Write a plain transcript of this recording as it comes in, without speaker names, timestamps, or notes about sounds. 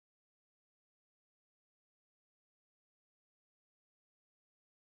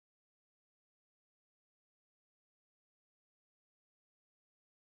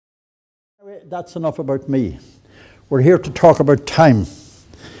Anyway, that's enough about me. We're here to talk about time.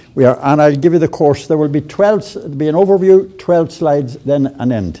 And I'll give you the course. There will be there'll be an overview, 12 slides, then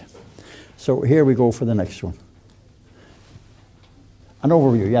an end. So here we go for the next one. An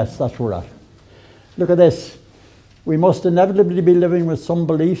overview, yes, that's where we're at. Look at this. We must inevitably be living with some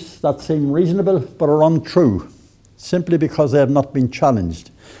beliefs that seem reasonable but are untrue, simply because they have not been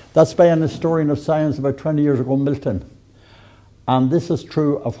challenged. That's by an historian of science about 20 years ago, Milton. And this is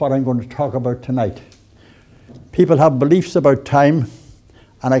true of what I'm going to talk about tonight. People have beliefs about time,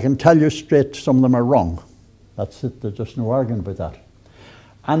 and I can tell you straight, some of them are wrong. That's it, there's just no arguing about that.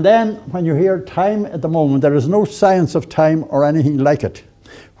 And then, when you hear time at the moment, there is no science of time or anything like it,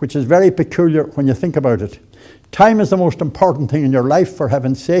 which is very peculiar when you think about it. Time is the most important thing in your life, for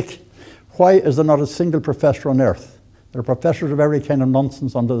heaven's sake. Why is there not a single professor on earth? There are professors of every kind of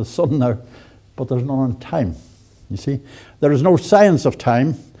nonsense under the sun now, but there's none on time, you see. There is no science of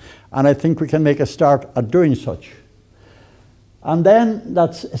time, and I think we can make a start at doing such. And then,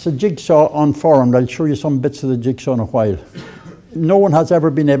 it's a jigsaw unformed. I'll show you some bits of the jigsaw in a while. No one has ever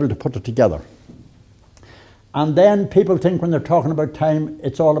been able to put it together. And then people think when they're talking about time,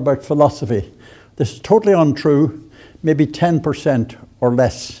 it's all about philosophy. This is totally untrue, maybe 10% or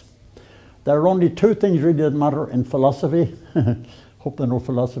less. There are only two things really that matter in philosophy. Hope there are no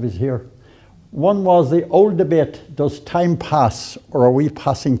philosophies here. One was the old debate, does time pass or are we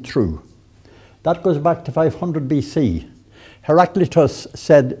passing through? That goes back to 500 BC. Heraclitus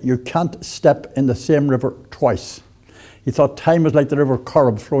said, you can't step in the same river twice. He thought time was like the river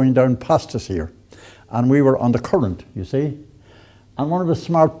Corrib flowing down past us here. And we were on the current, you see. And one of the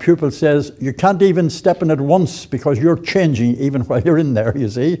smart pupils says, you can't even step in it once because you're changing even while you're in there, you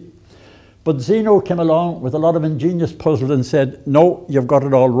see. But Zeno came along with a lot of ingenious puzzles and said, no, you've got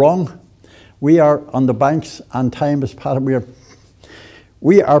it all wrong. We are on the banks and time is passing.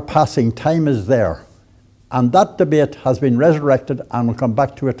 We are passing, time is there. And that debate has been resurrected, and we'll come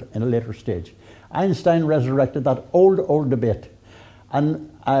back to it in a later stage. Einstein resurrected that old debate.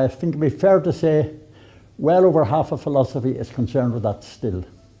 And I think it'd be fair to say, well over half of philosophy is concerned with that still.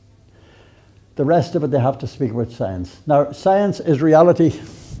 The rest of it, they have to speak about science. Now, science is reality.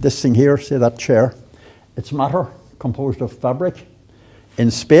 This thing here, say that chair, it's matter composed of fabric in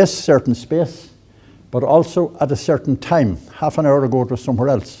space, certain space, but also at a certain time. Half an hour ago, it was somewhere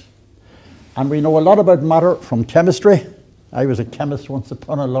else. And we know a lot about matter from chemistry. I was a chemist once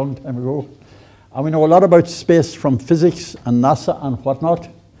upon a long time ago. And we know a lot about space from physics and NASA and whatnot.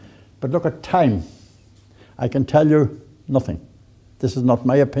 But look at time. I can tell you nothing. This is not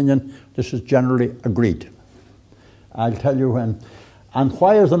my opinion. This is generally agreed. I'll tell you when. And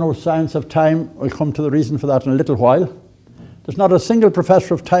why is there no science of time? We'll come to the reason for that in a little while. There's not a single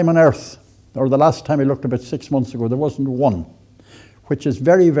professor of time on earth, or the last time I looked about 6 months ago, there wasn't one, which is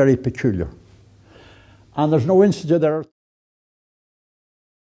very, very peculiar. And there's no institute there.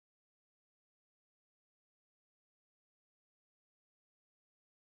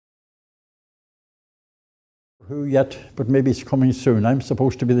 Who yet, but maybe it's coming soon. I'm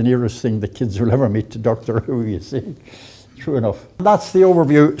supposed to be the nearest thing the kids will ever meet to Doctor Who, you see. True enough. That's the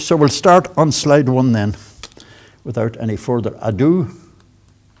overview, so we'll start on slide 1 then, without any further ado.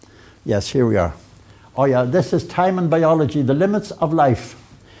 Yes, here we are. Oh yeah, this is time and biology, the limits of life.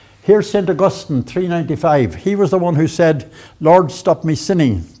 Here's St. Augustine, 395. He was the one who said, Lord, stop me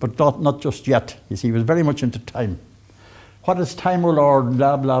sinning, but not just yet. You see, he was very much into time. What is time, O Lord?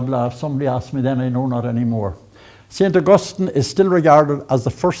 Blah, blah, blah. If somebody asked me then, I know not anymore. St. Augustine is still regarded as the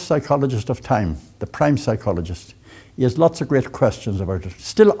first psychologist of time, the prime psychologist. He has lots of great questions about it,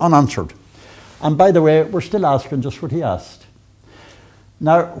 still unanswered. And by the way, we're still asking just what he asked.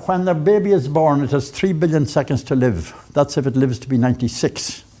 Now, when the baby is born, it has 3 billion seconds to live. That's if it lives to be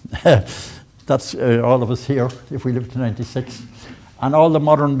 96. That's all of us here, if we live to 96. And all the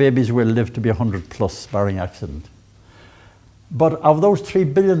modern babies will live to be 100 plus, barring accident. But of those 3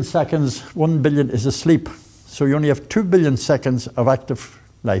 billion seconds, 1 billion is asleep. So you only have 2 billion seconds of active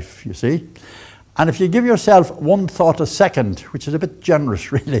life, you see. And if you give yourself 1 thought a second, which is a bit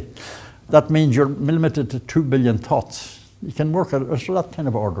generous really, that means you're limited to 2 billion thoughts. You can work at that kind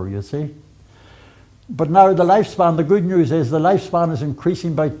of order, you see. But now the lifespan, the good news is the lifespan is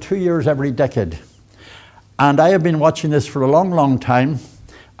increasing by 2 years every decade. And I have been watching this for a long, long time,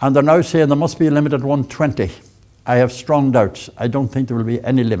 and they're now saying there must be a limit at 120. I have strong doubts. I don't think there will be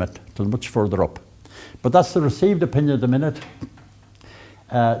any limit till much further up. But that's the received opinion at the minute.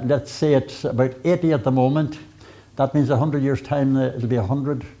 Let's say it's about 80 at the moment. That means 100 years' time it'll be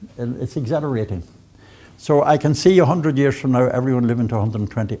 100. It's exaggerating. So I can see 100 years from now everyone living to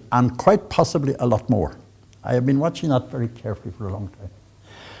 120, and quite possibly a lot more. I have been watching that very carefully for a long time.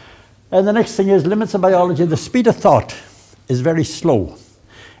 And the next thing is limits of biology. The speed of thought is very slow.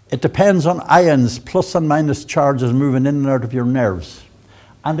 It depends on ions, plus and minus charges moving in and out of your nerves.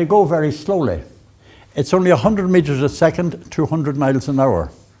 And they go very slowly. It's only 100 meters a second, 200 miles an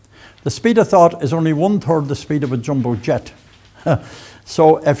hour. The speed of thought is only 1/3 the speed of a jumbo jet.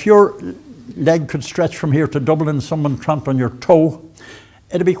 So if your leg could stretch from here to Dublin and someone tramped on your toe,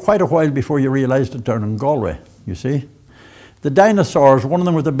 it'd be quite a while before you realised it down in Galway, you see. The dinosaurs, one of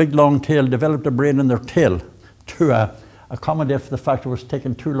them with a big long tail, developed a brain in their tail to accommodate for the fact it was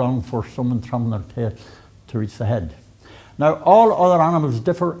taking too long for someone trampling their tail to reach the head. Now, all other animals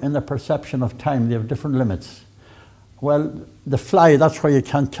differ in their perception of time. They have different limits. Well, the fly, that's why you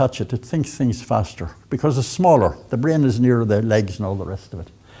can't catch it. It thinks things faster because it's smaller. The brain is nearer the legs and all the rest of it.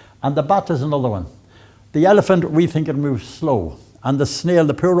 And the bat is another one. The elephant, we think it moves slow. And the snail,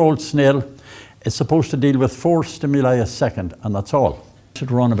 the poor old snail, is supposed to deal with 4 stimuli a second, and that's all. What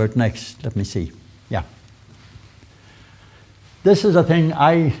should run about next? Let me see. Yeah. This is a thing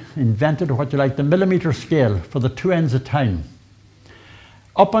I invented, what you like, the millimeter scale for the 2 ends of time.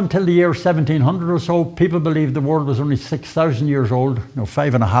 Up until the year 1700 or so, people believed the world was only 6,000 years old,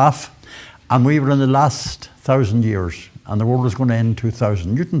 5.5, and we were in the last 1,000 years, and the world was going to end in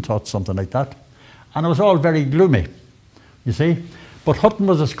 2000. Newton thought something like that, and it was all very gloomy, you see. But Hutton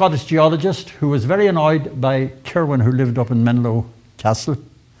was a Scottish geologist who was very annoyed by Kirwan, who lived up in Menlo Castle,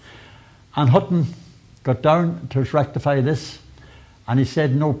 and Hutton got down to rectify this, and he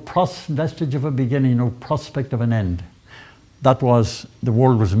said, no vestige of a beginning, no prospect of an end. That was, the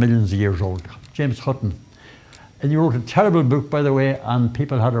world was millions of years old. James Hutton. And he wrote a terrible book, by the way, and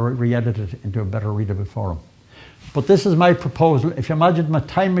people had to re-edit it into a better readable form. But this is my proposal. If you imagine a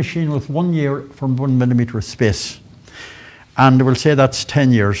time machine with 1 year from 1 millimeter of space, and we'll say that's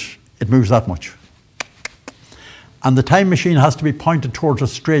 10 years, it moves that much. And the time machine has to be pointed towards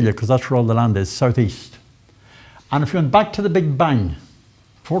Australia, because that's where all the land is, southeast. And if you went back to the Big Bang,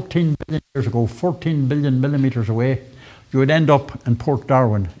 14 billion years ago, 14 billion millimeters away, you would end up in Port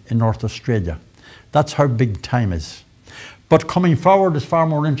Darwin in North Australia. That's how big time is. But coming forward is far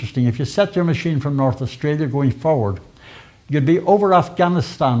more interesting. If you set your machine from North Australia going forward, you'd be over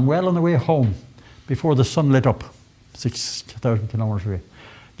Afghanistan, well on the way home, before the sun lit up, 6,000 kilometers away.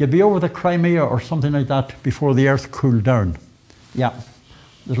 You'd be over the Crimea or something like that before the earth cooled down. Yeah,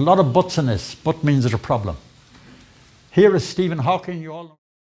 there's a lot of buts in this. But means there's a problem. Here is Stephen Hawking, you all know.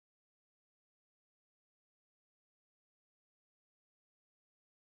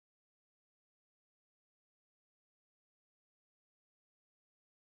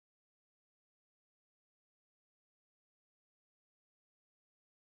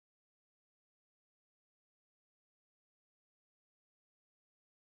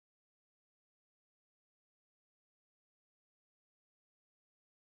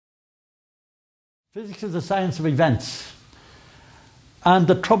 Physics is the science of events. And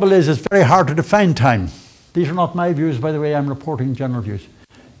the trouble is, it's very hard to define time. These are not my views, by the way, I'm reporting general views.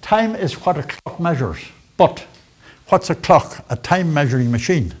 Time is what a clock measures. But what's a clock? A time measuring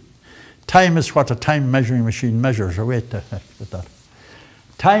machine. Time is what a time measuring machine measures. Or wait, with that.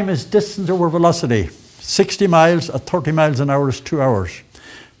 Time is distance over velocity. 60 miles at 30 miles an hour is 2 hours.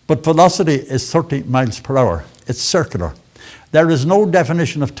 But velocity is 30 miles per hour. It's circular. There is no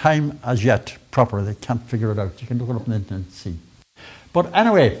definition of time as yet proper. They can't figure it out. You can look it up on the internet and see. But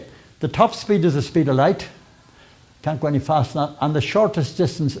anyway, the top speed is the speed of light. Can't go any faster than that. And the shortest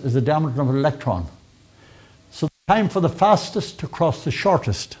distance is the diameter of an electron. So the time for the fastest to cross the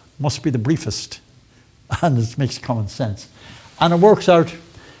shortest must be the briefest. And this makes common sense. And it works out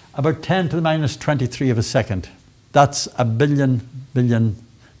about 10 to the minus 23 of a second. That's a billion,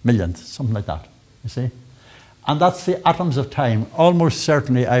 millionth, something like that, you see? And that's the atoms of time. Almost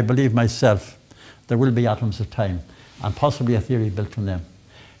certainly, I believe myself, there will be atoms of time, and possibly a theory built from them.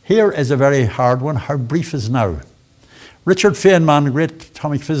 Here is a very hard one. How brief is now? Richard Feynman, a great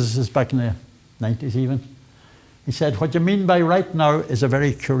atomic physicist back in the 90s even, he said, what you mean by right now is a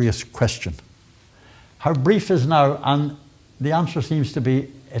very curious question. How brief is now? And the answer seems to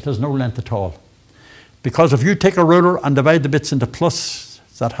be, it has no length at all. Because if you take a ruler and divide the bits into plus,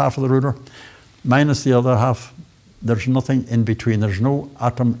 is that half of the ruler, minus the other half, there's nothing in between. There's no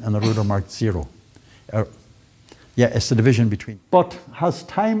atom in the ruler marked 0. Yeah, it's the division between. But has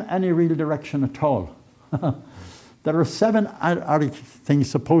time any real direction at all? There are 7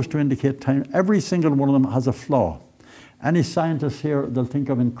 things supposed to indicate time. Every single one of them has a flaw. Any scientist here, they'll think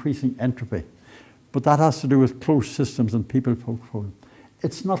of increasing entropy. But that has to do with closed systems and people portfolio.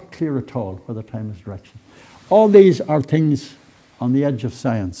 It's not clear at all whether time is direction. All these are things on the edge of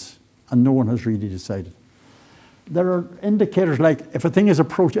science, and no one has really decided. There are indicators like if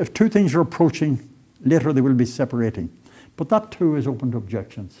if two things are approaching, later they will be separating. But that too is open to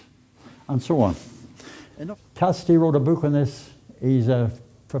objections, and so on. Cassidy wrote a book on this. He's a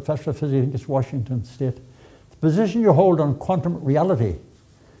professor of physics, I think it's Washington State. The position you hold on quantum reality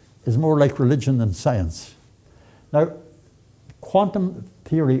is more like religion than science. Now, quantum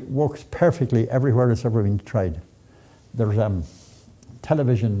theory works perfectly everywhere it's ever been tried. There's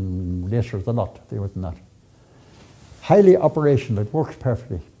television lasers a lot, they were not. Highly operational, it works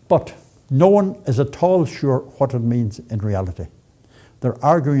perfectly. But no one is at all sure what it means in reality. They're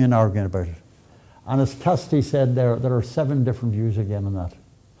arguing and arguing about it. And as Cassidy said, there are 7 different views again on that.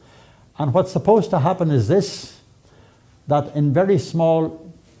 And what's supposed to happen is this, that in very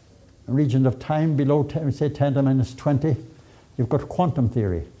small regions of time, below, say 10 to the minus 20, you've got quantum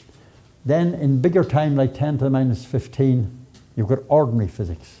theory. Then in bigger time, like 10 to the minus 15, you've got ordinary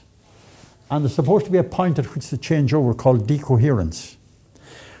physics. And there's supposed to be a point at which they change over called decoherence.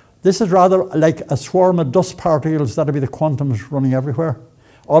 This is rather like a swarm of dust particles, that'll be the quantums running everywhere,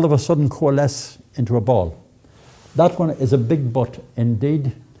 all of a sudden coalesce into a ball. That one is a big but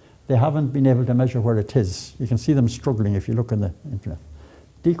indeed. They haven't been able to measure where it is. You can see them struggling if you look on the internet.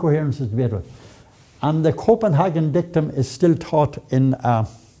 Decoherence is debatable. And the Copenhagen dictum is still taught in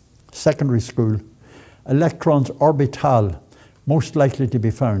secondary school. Electrons orbital, most likely to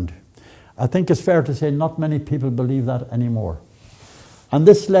be found. I think it's fair to say not many people believe that anymore. And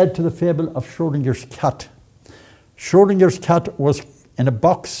this led to the fable of Schrodinger's cat. Schrodinger's cat was in a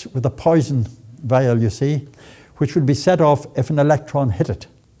box with a poison vial, you see, which would be set off if an electron hit it,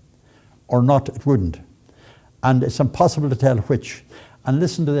 or not, it wouldn't. And it's impossible to tell which. And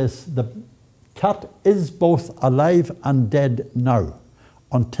listen to this, the cat is both alive and dead now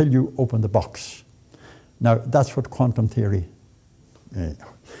until you open the box. Now, that's what quantum theory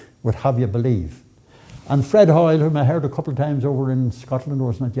would have you believe. And Fred Hoyle, whom I heard a couple of times over in Scotland,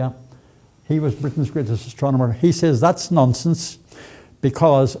 wasn't it? Yeah. He was Britain's greatest astronomer. He says that's nonsense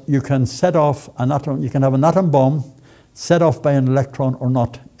because you can set off an atom, you can have an atom bomb set off by an electron or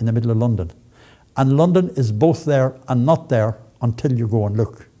not in the middle of London. And London is both there and not there until you go and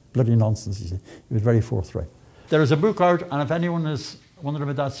look. Bloody nonsense, you see. He was very forthright. There is a book out, and if anyone is wondering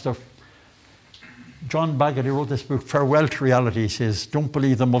about that stuff, John Bagot, who wrote this book, Farewell to Reality, says, don't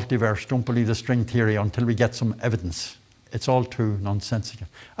believe the multiverse, don't believe the string theory until we get some evidence. It's all too nonsensical.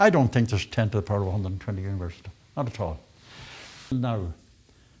 I don't think there's 10 to the power of 120 universe. Not at all. Now,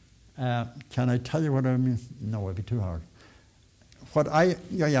 can I tell you what I mean? No, it'd be too hard.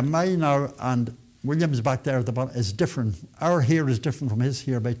 My now and William's back there at the bottom is different. Our here is different from his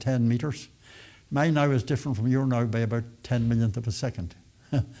here by 10 meters. My now is different from your now by about 10 millionth of a second.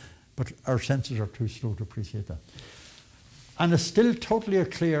 But our senses are too slow to appreciate that. And it's still totally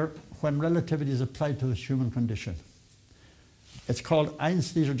clear when relativity is applied to the human condition. It's called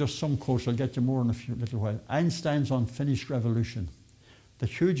Einstein. These are just some quotes. I'll get you more in a little while. Einstein's unfinished revolution. The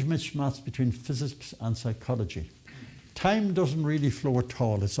huge mismatch between physics and psychology. Time doesn't really flow at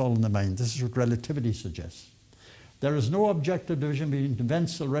all. It's all in the mind. This is what relativity suggests. There is no objective division between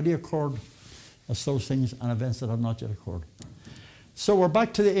events already occurred as those things and events that have not yet occurred. So we're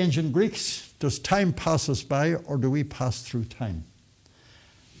back to the ancient Greeks. Does time pass us by or do we pass through time?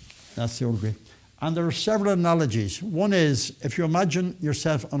 That's the old Greek. And there are several analogies. One is, if you imagine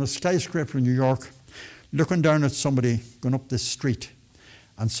yourself on a skyscraper in New York, looking down at somebody going up this street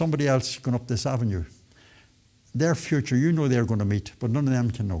and somebody else going up this avenue. Their future, you know they're going to meet, but none of them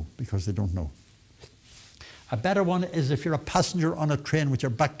can know because they don't know. A better one is if you're a passenger on a train with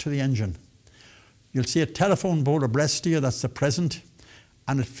your back to the engine. You'll see a telephone pole abreast of you, that's the present,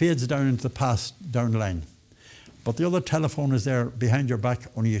 and it fades down into the past down the line. But the other telephone is there behind your back,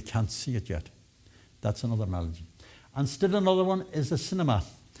 only you can't see it yet. That's another analogy. And still another one is the cinema.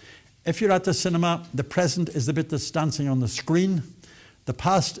 If you're at the cinema, the present is the bit that's dancing on the screen, the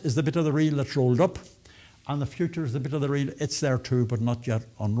past is the bit of the reel that's rolled up, and the future is the bit of the reel, it's there too, but not yet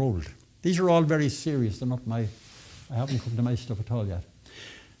unrolled. These are all very serious, they're not I haven't come to my stuff at all yet.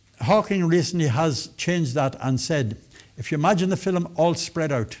 Hawking recently has changed that and said, if you imagine the film all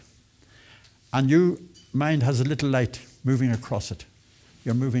spread out, and your mind has a little light moving across it,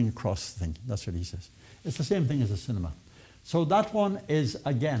 you're moving across the thing. That's what he says. It's the same thing as a cinema. So that one is,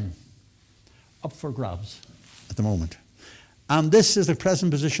 again, up for grabs at the moment. And this is the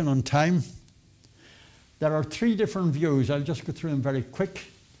present position on time. There are 3 different views. I'll just go through them very quick.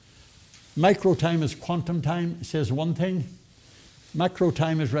 Micro time is quantum time, it says one thing. Macro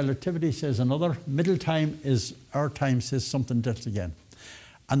time is relativity, says another. Middle time is our time, says something else again.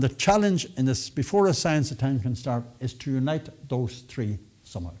 And the challenge in this, before a science of time can start, is to unite those 3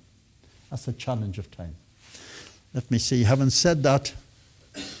 somehow. That's the challenge of time. Let me see. Having said that,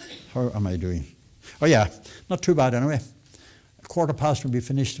 how am I doing? Oh yeah, not too bad anyway. 1:15 will be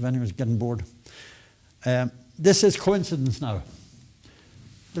finished if anyone's getting bored. This is coincidence now.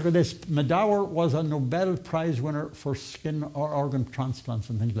 Look at this. Medawer was a Nobel Prize winner for skin or organ transplants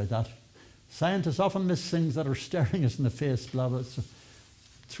and things like that. Scientists often miss things that are staring us in the face, blah, blah,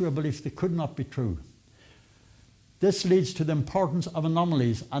 through a belief they could not be true. This leads to the importance of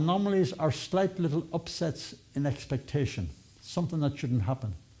anomalies. Anomalies are slight little upsets in expectation, something that shouldn't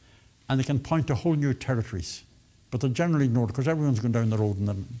happen. And they can point to whole new territories. But they're generally ignored because everyone's going down the road and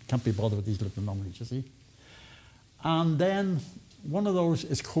they can't be bothered with these little anomalies, you see. And then one of those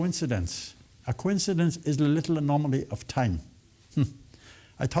is coincidence. A coincidence is a little anomaly of time.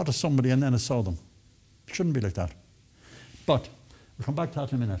 I thought of somebody and then I saw them. It shouldn't be like that. But we'll come back to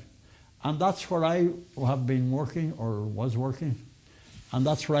that in a minute. And that's where I have been working, or was working. And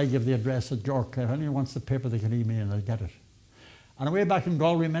that's where I give the address at York. If anyone wants the paper, they can email and I'll get it. And way back in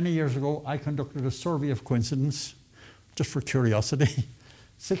Galway many years ago, I conducted a survey of coincidence, just for curiosity.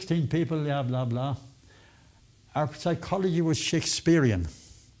 16 people, yeah, blah, blah. Our psychology was Shakespearean.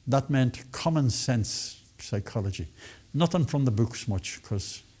 That meant common sense psychology. Nothing from the books much,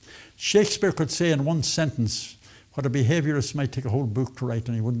 because Shakespeare could say in one sentence what a behaviourist might take a whole book to write,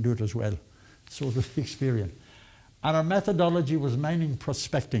 and he wouldn't do it as well. So it was Shakespearean. And our methodology was mining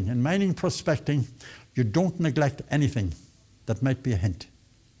prospecting. In mining prospecting, you don't neglect anything that might be a hint,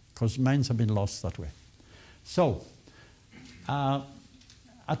 because mines have been lost that way. So,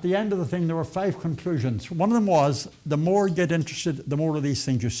 at the end of the thing, there were 5 conclusions. One of them was, the more you get interested, the more of these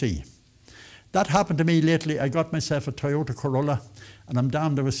things you see. That happened to me lately. I got myself a Toyota Corolla, and I'm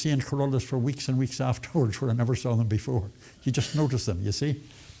damned, I was seeing Corollas for weeks and weeks afterwards where I never saw them before. You just notice them, you see?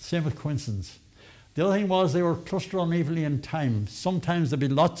 Same with coincidence. The other thing was they were clustered unevenly in time. Sometimes there'd be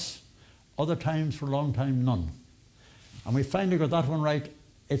lots, other times for a long time, none. And we finally got that one right.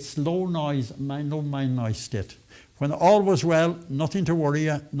 It's low noise, no mind noise state. When all was well, nothing to worry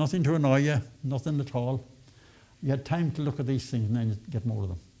you, nothing to annoy you, nothing at all. You had time to look at these things and then you get more of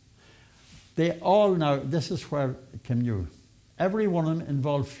them. They all now, this is where it came new. Every one of them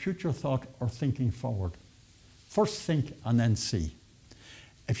involved future thought or thinking forward. First think and then see.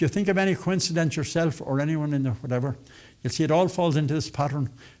 If you think of any coincidence yourself or anyone in there, whatever, you'll see it all falls into this pattern.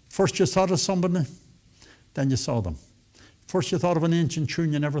 First you thought of somebody, then you saw them. First you thought of an ancient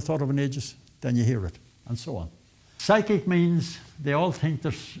tune you never thought of in ages, then you hear it, and so on. Psychic means they all think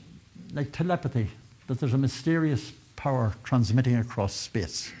there's, like telepathy, that there's a mysterious power transmitting across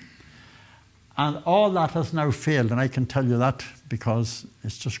space. And all that has now failed, and I can tell you that because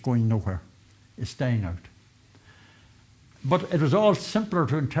it's just going nowhere. It's dying out. But it was all simpler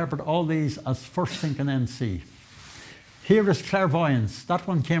to interpret all these as first think and then see. Here is clairvoyance. That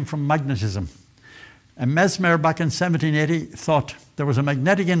one came from magnetism. And Mesmer back in 1780 thought there was a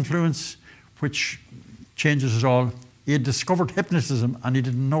magnetic influence which changes us all. He had discovered hypnotism and he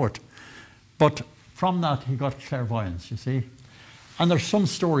didn't know it. But from that he got clairvoyance, you see. And there's some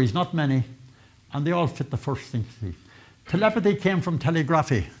stories, not many, and they all fit the first thing to see. Telepathy came from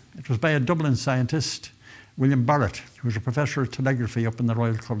telegraphy. It was by a Dublin scientist, William Barrett, who was a professor of telegraphy up in the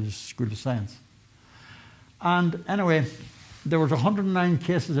Royal College School of Science. And anyway, there was 109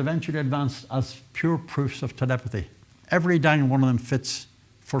 cases eventually advanced as pure proofs of telepathy. Every dang one of them fits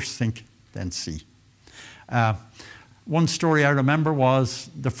first think, then see. One story I remember was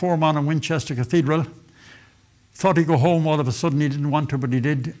the foreman in Winchester Cathedral thought he'd go home. All of a sudden he didn't want to, but he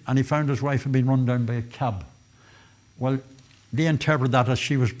did, and he found his wife had been run down by a cab. Well, they interpreted that as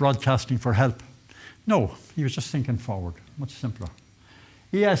she was broadcasting for help. No, he was just thinking forward, much simpler.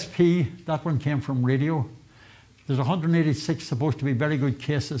 ESP, that one came from radio. There's 186 supposed to be very good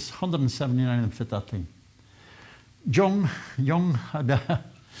cases, 179 of them fit that thing. Jung had,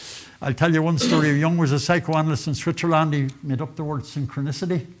 I'll tell you one story. Jung was a psychoanalyst in Switzerland. He made up the word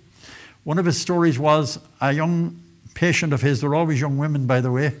synchronicity. One of his stories was a young patient of his, they're always young women by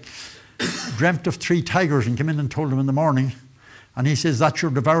the way, dreamt of 3 tigers and came in and told him in the morning. And he says, that's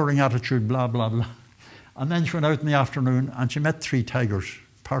your devouring attitude, blah, blah, blah. And then she went out in the afternoon and she met 3 tigers,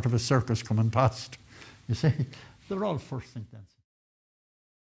 part of a circus coming past. You see, they're all first think then.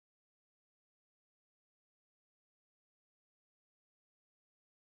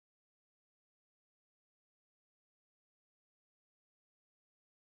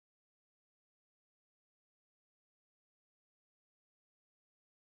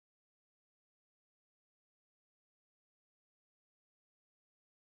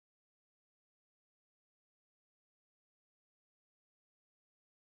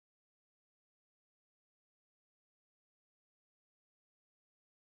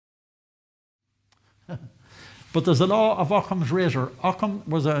 But there's the law of Occam's razor. Occam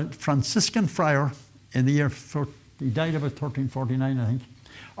was a Franciscan friar in the year, he died about 1349, I think.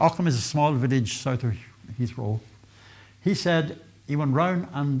 Occam is a small village south of Heathrow. He said, he went round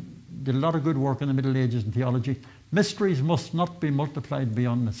and did a lot of good work in the Middle Ages in theology. Mysteries must not be multiplied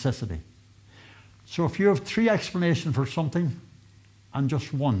beyond necessity. So if you have 3 explanations for something and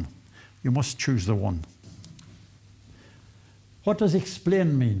just one, you must choose the one. What does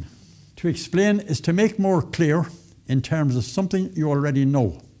explain mean? To explain is to make more clear in terms of something you already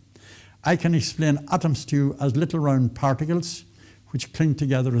know. I can explain atoms to you as little round particles which cling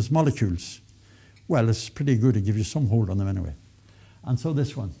together as molecules. Well, it's pretty good to give you some hold on them anyway. And so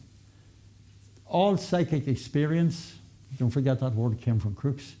this one. All psychic experience, don't forget that word came from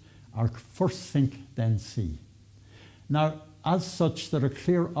Crookes, are first think, then see. Now, as such, they're a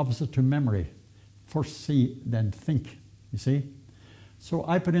clear opposite to memory. First see, then think, you see? So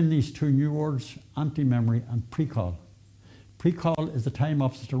I put in these 2 new words, anti-memory and precall. Precall is the time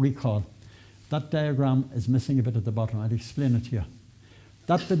opposite to recall. That diagram is missing a bit at the bottom. I'll explain it to you.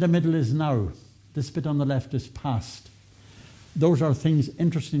 That bit in the middle is now. This bit on the left is past. Those are things,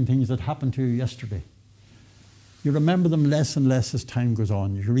 interesting things that happened to you yesterday. You remember them less and less as time goes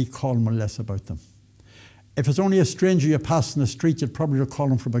on. You recall more or less about them. If it's only a stranger you pass in the street, you'd probably recall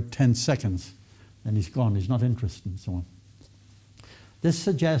him for about 10 seconds. Then he's gone, he's not interested, and so on. This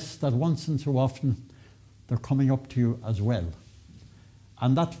suggests that once in so often, they're coming up to you as well.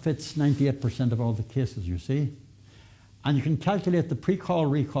 And that fits 98% of all the cases, you see. And you can calculate the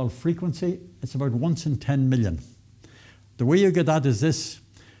precall-recall frequency. It's about once in 10 million. The way you get that is this.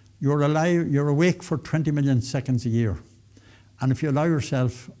 You're awake for 20 million seconds a year. And if you allow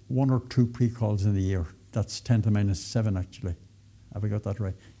yourself 1 or 2 precalls in the year, that's 10 to the minus 7 actually. Have I got that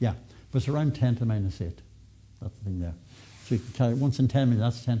right? Yeah, but it's around 10 to the minus 8. That's the thing there. So you can calculate once in 10 million,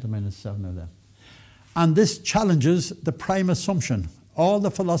 that's 10 to the minus 7 of that. And this challenges the prime assumption. All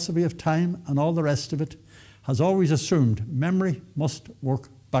the philosophy of time and all the rest of it has always assumed memory must work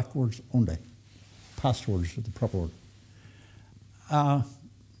backwards only. Pastwards is the proper word.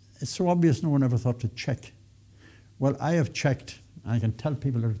 It's so obvious no one ever thought to check. Well, I have checked, and I can tell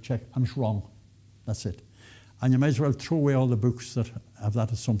people to check, and it's wrong. That's it. And you might as well throw away all the books that have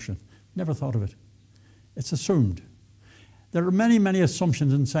that assumption. Never thought of it. It's assumed. There are many, many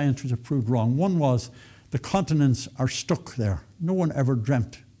assumptions in science which have proved wrong. One was the continents are stuck there. No one ever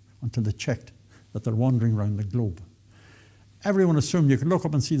dreamt until they checked that they're wandering around the globe. Everyone assumed you could look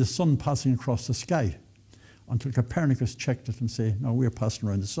up and see the sun passing across the sky until Copernicus checked it and say, no, we're passing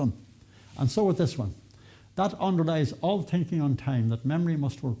around the sun. And so with this one. That underlies all thinking on time, that memory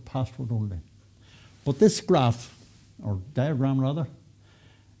must work pastward only. But this graph, or diagram rather,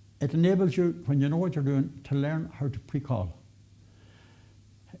 it enables you, when you know what you're doing, to learn how to precall.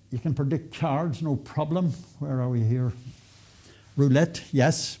 You can predict cards, no problem. Where are we here? Roulette,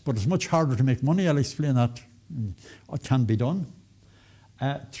 yes, but it's much harder to make money. I'll explain that. It can be done.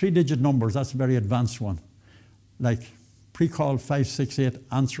 3-digit numbers, that's a very advanced one. Like precall 568,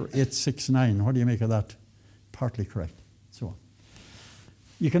 answer 869. What do you make of that? Partly correct. So on.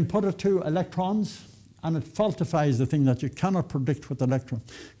 You can put it to electrons, and it falsifies the thing that you cannot predict with electrons.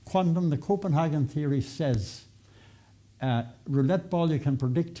 Quantum, the Copenhagen theory says, roulette ball you can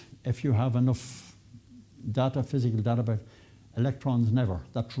predict if you have enough data, physical data about electrons, never.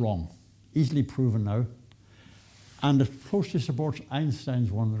 That's wrong. Easily proven now. And it closely supports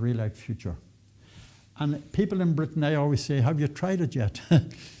Einstein's one, the real-life future. And people in Britain, I always say, have you tried it yet?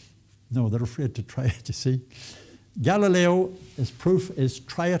 No, they're afraid to try it, you see. Galileo, his proof is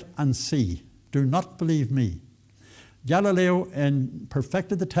try it and see. Do not believe me. Galileo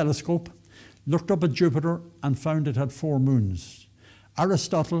perfected the telescope, looked up at Jupiter and found it had 4 moons.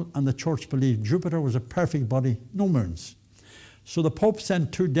 Aristotle and the church believed Jupiter was a perfect body, no moons. So the Pope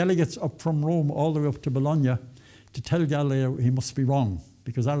sent 2 delegates up from Rome all the way up to Bologna to tell Galileo he must be wrong,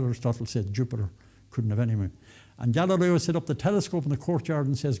 because Aristotle said Jupiter couldn't have any moon. And Galileo set up the telescope in the courtyard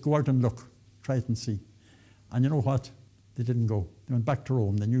and says, go out and look, try it and see. And you know what? They didn't go. They went back to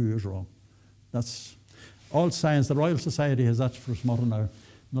Rome. They knew he was wrong. That's all science. The Royal Society has that for its motto now,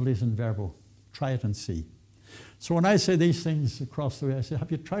 nullius in verbo. Try it and see. So when I say these things across the way, I say,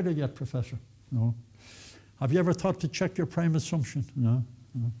 have you tried it yet, Professor? No. Have you ever thought to check your prime assumption? No.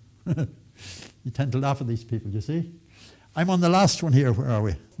 No. You tend to laugh at these people, you see. I'm on the last one here. Where are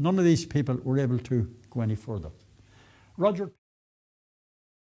we? None of these people were able to go any further. Roger.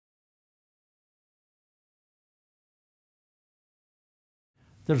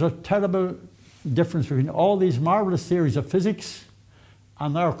 There's a terrible difference between all these marvelous theories of physics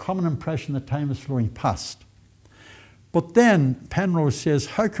and our common impression that time is flowing past. But then Penrose says,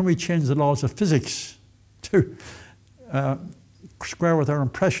 how can we change the laws of physics? to square with our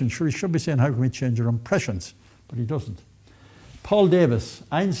impressions. Sure, he should be saying, how can we change our impressions? But he doesn't. Paul Davies,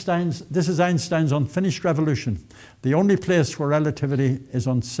 this is Einstein's unfinished revolution, the only place where relativity is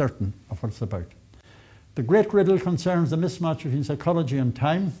uncertain of what it's about. The great riddle concerns the mismatch between psychology and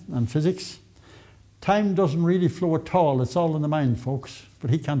time and physics. Time doesn't really flow at all. It's all in the mind, folks.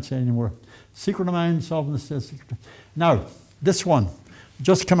 But he can't say anymore. Secret of mind, solving the secret. Now, this one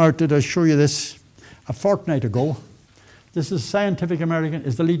just came out. Did I show you this a fortnight ago? This is Scientific American,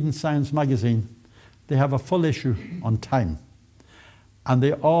 is the leading science magazine. They have a full issue on time. And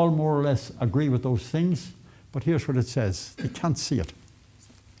they all more or less agree with those things. But here's what it says. They can't see it.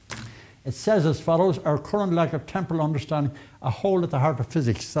 It says as follows: our current lack of temporal understanding, a hole at the heart of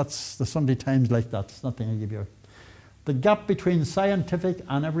physics. That's the Sunday Times like that. It's nothing I give you. The gap between scientific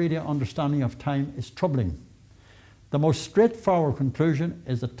and everyday understanding of time is troubling. The most straightforward conclusion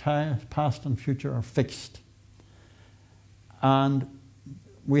is that time, past and future are fixed. And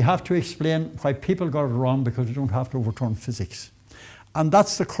we have to explain why people got it wrong, because we don't have to overturn physics. And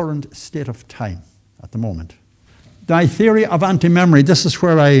that's the current state of time at the moment. My theory of anti-memory, this is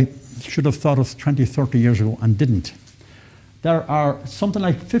where I should have thought of 20, 30 years ago and didn't. There are something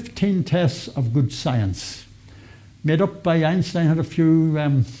like 15 tests of good science made up by Einstein, had a few,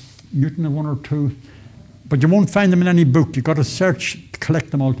 Newton had one or two, but you won't find them in any book. You've got to search to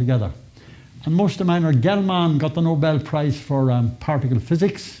collect them all together. And most of mine are Gell-Mann got the Nobel Prize for particle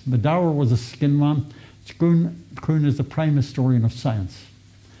physics. Madauer was a skin one. Kuhn is the prime historian of science.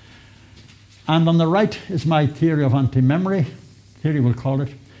 And on the right is my theory of anti-memory. Theory we'll call it.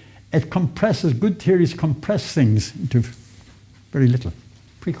 It compresses, good theories compress things into very little.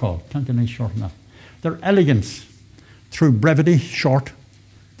 Pre-call, can't get any short than that. They're elegance through brevity, short.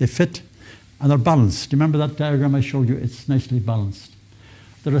 They fit, and they're balanced. Do you remember that diagram I showed you? It's nicely balanced.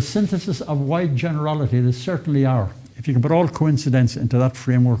 They're a synthesis of wide generality. They certainly are. If you can put all coincidence into that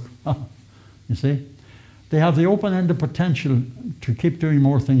framework, you see? They have the open-ended potential to keep doing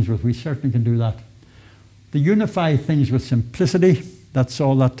more things with. We certainly can do that. They unify things with simplicity. That's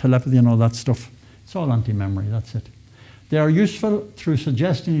all that telepathy and all that stuff. It's all anti-memory, that's it. They are useful through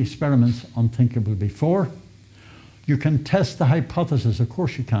suggesting experiments unthinkable before. You can test the hypothesis, of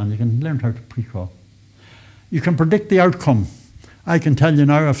course you can. You can learn how to pre-call. You can predict the outcome. I can tell you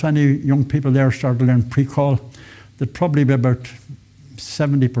now, if any young people there start to learn pre-call, they'd probably be about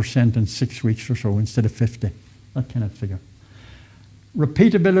 70% in 6 weeks or so instead of 50, that kind of figure.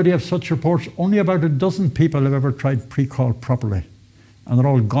 Repeatability of such reports, only about a dozen people have ever tried pre-call properly, and they're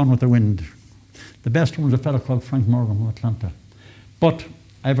all gone with the wind. The best one was a fellow called Frank Morgan from Atlanta. But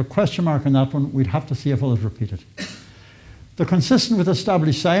I have a question mark on that one. We'd have to see if others repeat it. They're consistent with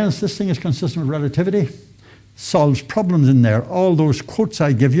established science. This thing is consistent with relativity. Solves problems in there. All those quotes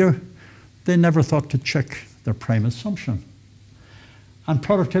I give you, they never thought to check their prime assumption. And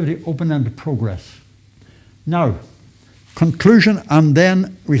productivity, open-ended progress. Now, conclusion, and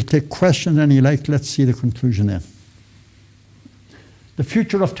then we take questions any you like. Let's see the conclusion then. The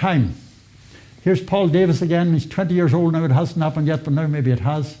future of time. Here's Paul Davies again. He's 20 years old now. It hasn't happened yet, but now maybe it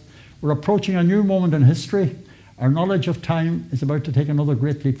has. We're approaching a new moment in history. Our knowledge of time is about to take another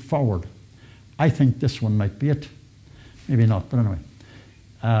great leap forward. I think this one might be it. Maybe not, but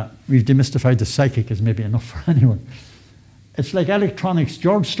anyway. We've demystified the psychic as maybe enough for anyone. It's like electronics.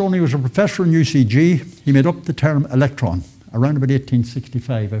 George Stoney was a professor in UCG. He made up the term electron around about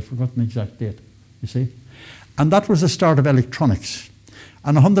 1865. I've forgotten the exact date, you see. And that was the start of electronics.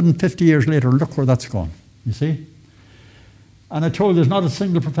 And 150 years later, look where that's gone, you see. And I told you, there's not a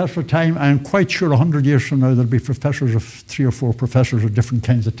single professor of time. I'm quite sure 100 years from now, there'll be professors of 3 or 4 professors of different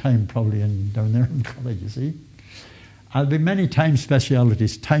kinds of time probably down there in college, you see. There'll be many time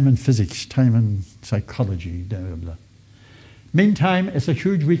specialities, time in physics, time in psychology, blah, blah, blah. Meantime, it's a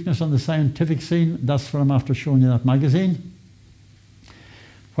huge weakness on the scientific scene. That's what I'm after showing you that magazine.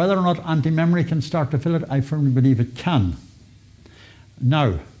 Whether or not anti-memory can start to fill it, I firmly believe it can.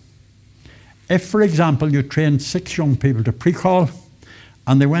 Now, if, for example, you trained 6 young people to pre-call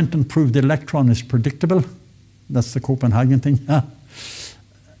and they went and proved the electron is predictable, that's the Copenhagen thing,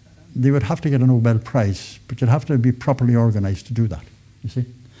 they would have to get a Nobel Prize, but you'd have to be properly organized to do that, you see.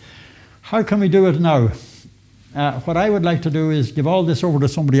 How can we do it now? What I would like to do is give all this over to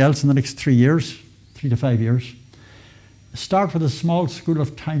somebody else in the next 3 years, 3 to 5 years. Start with a small school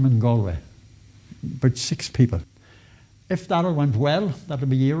of time in Galway, about 6 people. If that went well, that'll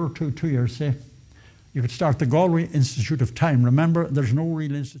be a year or 2 years, say, you could start the Galway Institute of Time. Remember, there's no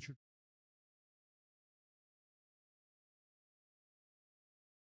real institute.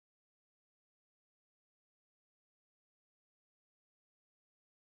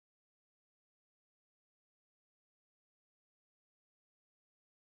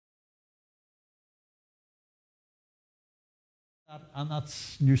 And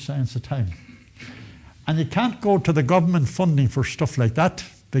that's New Science of Time. And you can't go to the government funding for stuff like that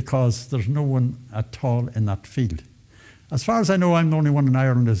because there's no one at all in that field. As far as I know, I'm the only one in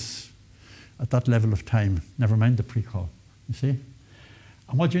Ireland is at that level of time, never mind the pre-call, you see.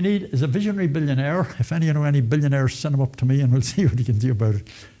 And what you need is a visionary billionaire. If any of you know any billionaires, send them up to me and we'll see what you can do about it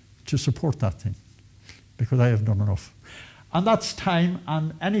to support that thing, because I have done enough. And that's time,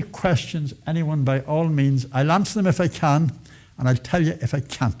 and any questions, anyone by all means, I'll answer them if I can, and I'll tell you if I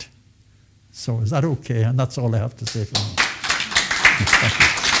can't. So is that okay? And that's all I have to say for now.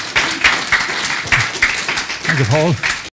 Thank you, Paul.